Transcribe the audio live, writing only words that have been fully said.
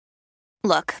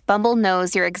Look, Bumble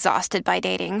knows you're exhausted by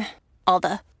dating. All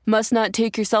the must not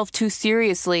take yourself too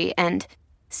seriously and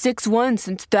 6'1"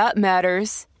 since that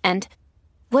matters. And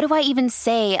what do I even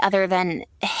say other than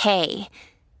hey?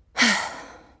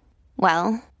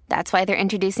 Well, that's why they're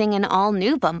introducing an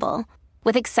all-new Bumble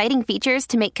with exciting features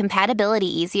to make compatibility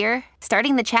easier,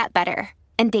 starting the chat better,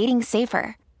 and dating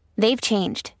safer. They've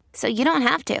changed, so you don't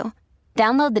have to.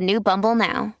 Download the new Bumble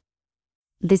now.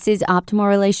 This is Optimal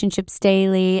Relationships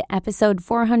Daily, episode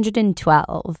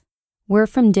 412. We're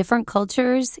from different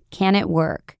cultures, can it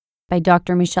work? By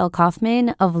Dr. Michelle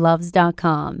Kaufman of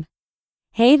Loves.com.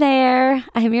 Hey there,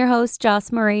 I'm your host,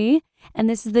 Joss Marie, and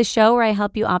this is the show where I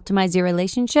help you optimize your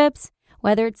relationships,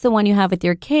 whether it's the one you have with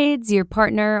your kids, your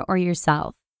partner, or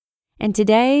yourself. And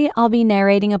today, I'll be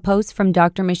narrating a post from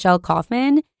Dr. Michelle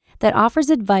Kaufman that offers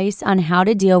advice on how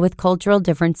to deal with cultural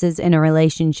differences in a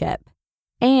relationship.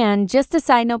 And just a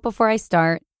side note before I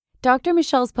start, Dr.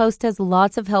 Michelle's post has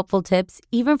lots of helpful tips,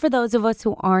 even for those of us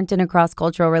who aren't in a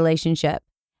cross-cultural relationship.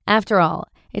 After all,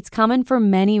 it's common for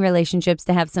many relationships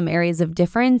to have some areas of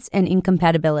difference and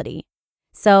incompatibility.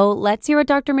 So let's hear what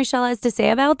Dr. Michelle has to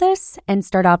say about this and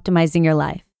start optimizing your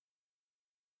life.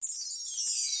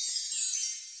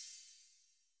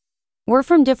 We're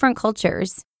from different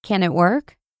cultures. Can it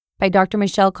work? By Dr.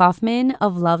 Michelle Kaufman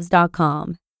of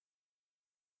Loves.com.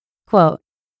 Quote,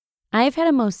 I have had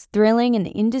a most thrilling and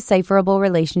indecipherable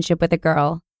relationship with a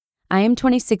girl. I am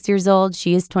 26 years old.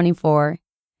 She is 24.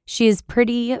 She is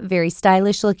pretty, very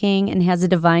stylish looking, and has a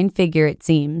divine figure, it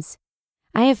seems.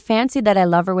 I have fancied that I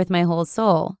love her with my whole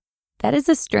soul. That is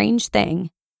a strange thing.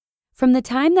 From the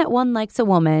time that one likes a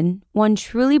woman, one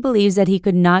truly believes that he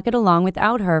could not get along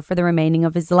without her for the remaining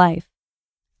of his life.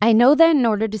 I know that in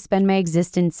order to spend my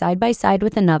existence side by side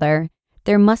with another,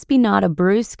 there must be not a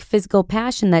brusque physical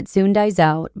passion that soon dies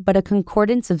out, but a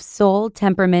concordance of soul,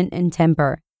 temperament, and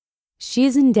temper. She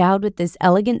is endowed with this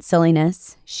elegant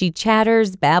silliness. She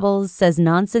chatters, babbles, says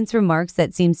nonsense remarks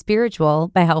that seem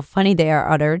spiritual by how funny they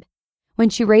are uttered. When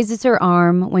she raises her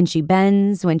arm, when she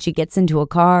bends, when she gets into a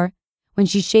car, when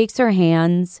she shakes her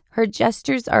hands, her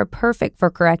gestures are perfect for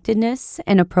correctness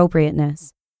and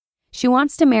appropriateness. She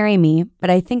wants to marry me, but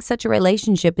I think such a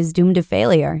relationship is doomed to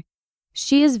failure.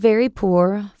 She is very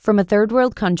poor, from a third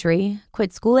world country,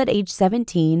 quit school at age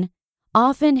 17,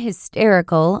 often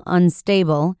hysterical,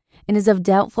 unstable, and is of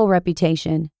doubtful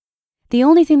reputation. The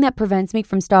only thing that prevents me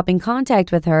from stopping contact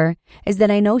with her is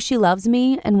that I know she loves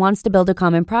me and wants to build a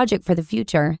common project for the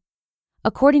future.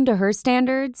 According to her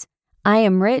standards, I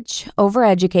am rich,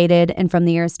 overeducated, and from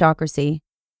the aristocracy.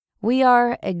 We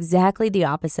are exactly the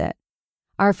opposite.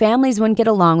 Our families wouldn't get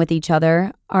along with each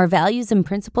other. Our values and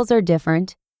principles are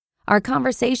different. Our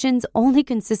conversations only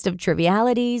consist of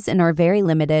trivialities and are very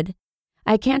limited.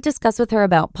 I can't discuss with her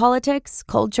about politics,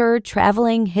 culture,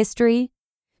 traveling, history.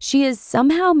 She is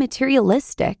somehow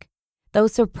materialistic, though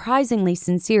surprisingly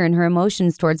sincere in her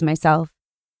emotions towards myself.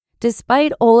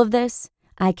 Despite all of this,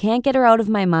 I can't get her out of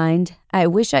my mind. I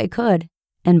wish I could,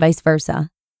 and vice versa.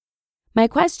 My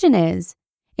question is,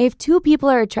 if two people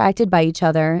are attracted by each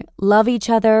other, love each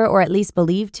other, or at least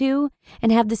believe to,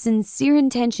 and have the sincere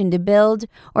intention to build,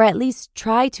 or at least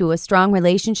try to, a strong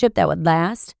relationship that would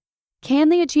last, can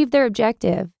they achieve their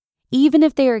objective, even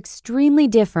if they are extremely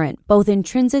different, both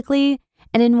intrinsically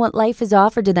and in what life has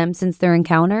offered to them since their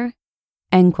encounter?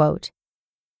 End quote.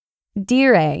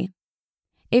 Dear A,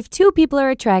 if two people are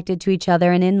attracted to each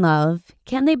other and in love,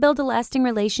 can they build a lasting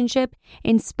relationship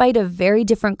in spite of very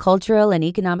different cultural and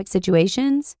economic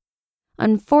situations?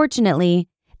 Unfortunately,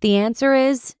 the answer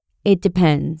is, it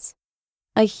depends.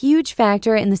 A huge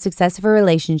factor in the success of a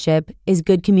relationship is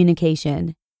good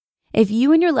communication. If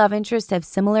you and your love interest have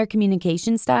similar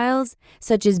communication styles,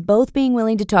 such as both being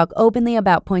willing to talk openly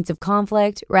about points of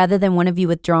conflict rather than one of you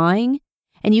withdrawing,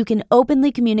 and you can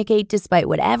openly communicate despite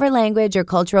whatever language or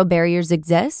cultural barriers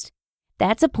exist,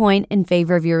 that's a point in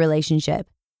favor of your relationship.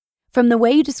 From the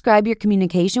way you describe your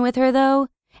communication with her, though,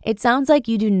 it sounds like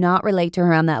you do not relate to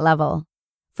her on that level.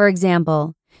 For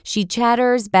example, she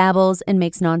chatters, babbles, and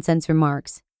makes nonsense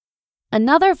remarks.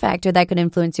 Another factor that could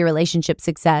influence your relationship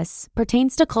success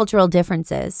pertains to cultural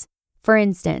differences. For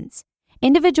instance,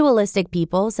 individualistic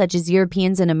people, such as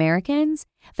Europeans and Americans,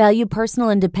 value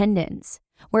personal independence,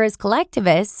 whereas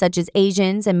collectivists, such as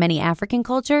Asians and many African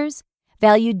cultures,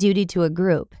 value duty to a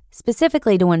group,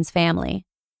 specifically to one's family.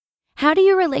 How do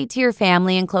you relate to your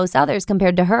family and close others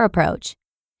compared to her approach?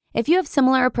 If you have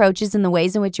similar approaches in the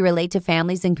ways in which you relate to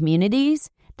families and communities,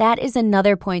 that is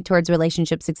another point towards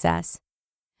relationship success.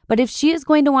 But if she is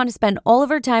going to want to spend all of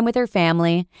her time with her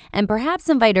family and perhaps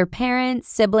invite her parents,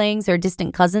 siblings, or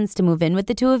distant cousins to move in with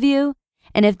the two of you,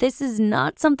 And if this is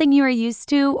not something you are used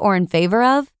to or in favor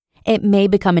of, it may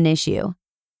become an issue.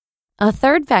 A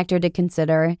third factor to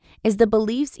consider is the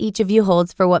beliefs each of you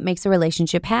holds for what makes a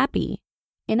relationship happy.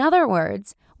 In other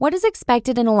words, what is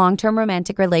expected in a long-term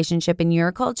romantic relationship in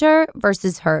your culture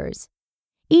versus hers?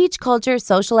 Each culture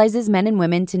socializes men and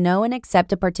women to know and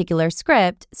accept a particular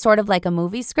script, sort of like a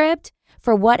movie script,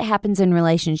 for what happens in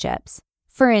relationships.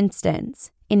 For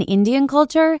instance, in Indian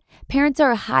culture, parents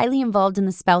are highly involved in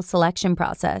the spouse selection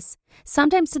process,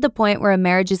 sometimes to the point where a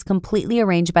marriage is completely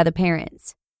arranged by the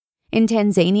parents. In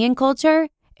Tanzanian culture,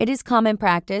 it is common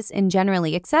practice and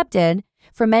generally accepted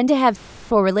for men to have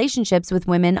sexual relationships with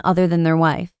women other than their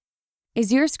wife.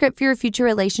 Is your script for your future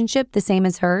relationship the same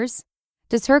as hers?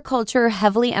 Does her culture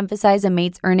heavily emphasize a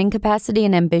mate's earning capacity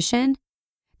and ambition?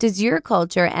 Does your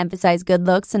culture emphasize good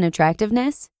looks and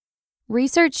attractiveness?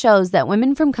 Research shows that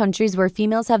women from countries where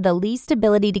females have the least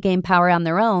ability to gain power on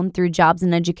their own through jobs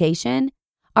and education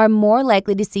are more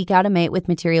likely to seek out a mate with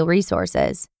material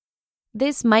resources.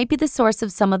 This might be the source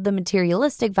of some of the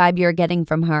materialistic vibe you're getting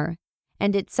from her,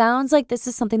 and it sounds like this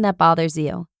is something that bothers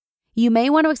you. You may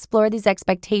want to explore these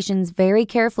expectations very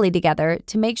carefully together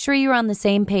to make sure you're on the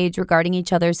same page regarding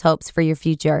each other's hopes for your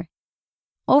future.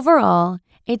 Overall,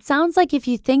 it sounds like if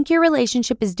you think your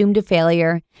relationship is doomed to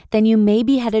failure, then you may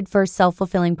be headed for a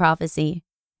self-fulfilling prophecy.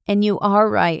 And you are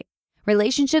right.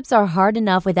 Relationships are hard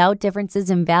enough without differences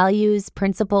in values,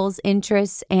 principles,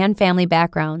 interests, and family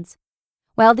backgrounds.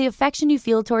 While the affection you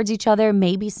feel towards each other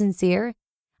may be sincere,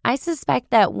 I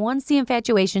suspect that once the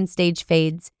infatuation stage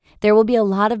fades, there will be a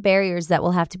lot of barriers that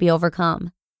will have to be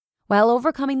overcome. While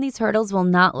overcoming these hurdles will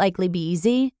not likely be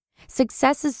easy,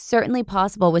 success is certainly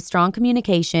possible with strong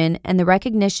communication and the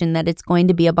recognition that it's going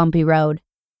to be a bumpy road.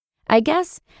 I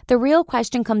guess the real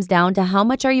question comes down to how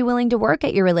much are you willing to work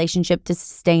at your relationship to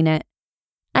sustain it?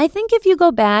 I think if you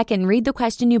go back and read the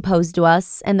question you posed to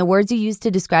us and the words you used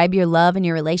to describe your love and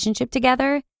your relationship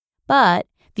together, but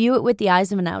view it with the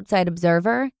eyes of an outside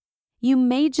observer, you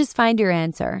may just find your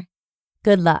answer.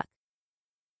 Good luck.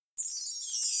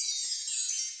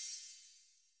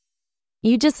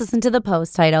 You just listened to the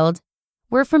post titled,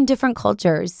 "We're from Different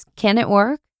Cultures. Can It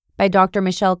Work?" by Dr.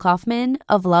 Michelle Kaufman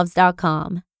of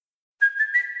Loves.com.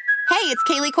 Hey, it's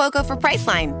Kaylee Cuoco for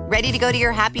Priceline. Ready to go to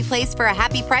your happy place for a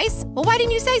happy price? Well, why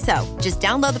didn't you say so? Just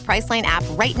download the Priceline app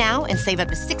right now and save up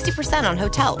to 60% on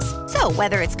hotels. So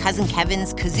whether it's Cousin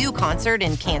Kevin's Kazoo Concert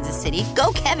in Kansas City,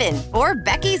 go Kevin, or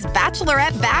Becky's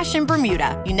Bachelorette Bash in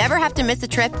Bermuda, you never have to miss a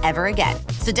trip ever again.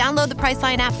 So download the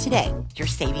Priceline app today. Your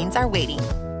savings are waiting.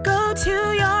 Go to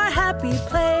your happy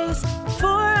place for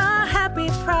a happy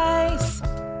price.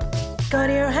 Go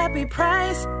to your happy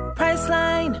price,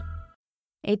 Priceline.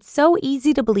 It's so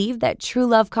easy to believe that true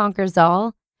love conquers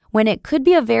all, when it could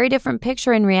be a very different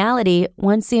picture in reality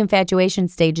once the infatuation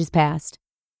stage is past.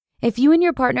 If you and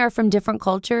your partner are from different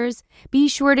cultures, be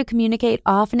sure to communicate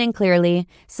often and clearly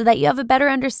so that you have a better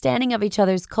understanding of each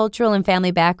other's cultural and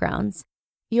family backgrounds.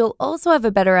 You'll also have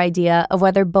a better idea of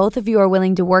whether both of you are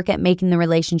willing to work at making the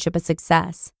relationship a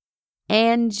success.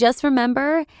 And just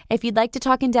remember, if you'd like to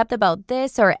talk in depth about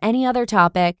this or any other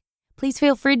topic, please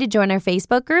feel free to join our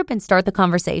Facebook group and start the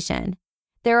conversation.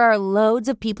 There are loads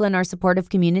of people in our supportive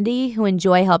community who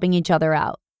enjoy helping each other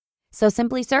out. So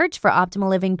simply search for Optimal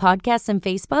Living Podcasts on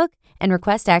Facebook and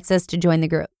request access to join the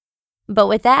group. But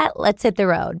with that, let's hit the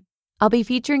road. I'll be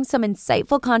featuring some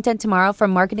insightful content tomorrow from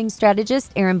marketing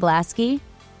strategist Aaron Blasky.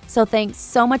 So thanks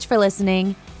so much for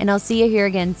listening, and I'll see you here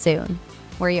again soon,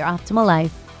 where your optimal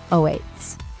life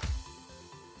awaits.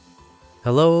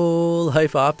 Hello,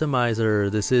 Life Optimizer.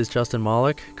 This is Justin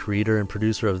Malik, creator and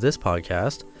producer of this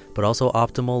podcast, but also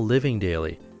Optimal Living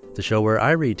Daily, the show where I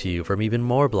read to you from even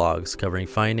more blogs covering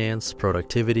finance,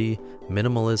 productivity,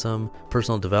 minimalism,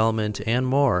 personal development, and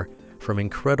more from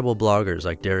incredible bloggers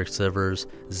like Derek Sivers,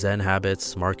 Zen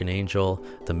Habits, Mark and Angel,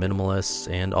 The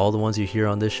Minimalists, and all the ones you hear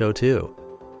on this show too.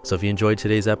 So if you enjoyed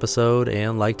today's episode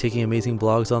and like taking amazing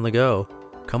blogs on the go,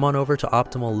 come on over to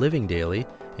Optimal Living Daily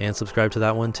and subscribe to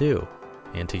that one too.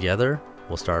 And together,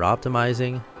 we'll start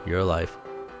optimizing your life.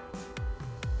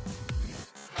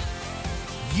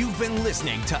 You've been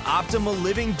listening to Optimal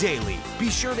Living Daily. Be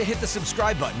sure to hit the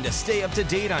subscribe button to stay up to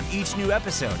date on each new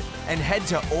episode and head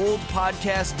to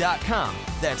oldpodcast.com.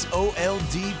 That's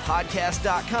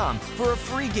OLDpodcast.com for a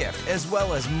free gift as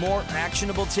well as more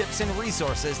actionable tips and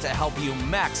resources to help you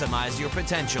maximize your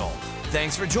potential.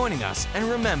 Thanks for joining us, and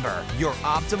remember, your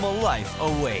optimal life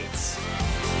awaits.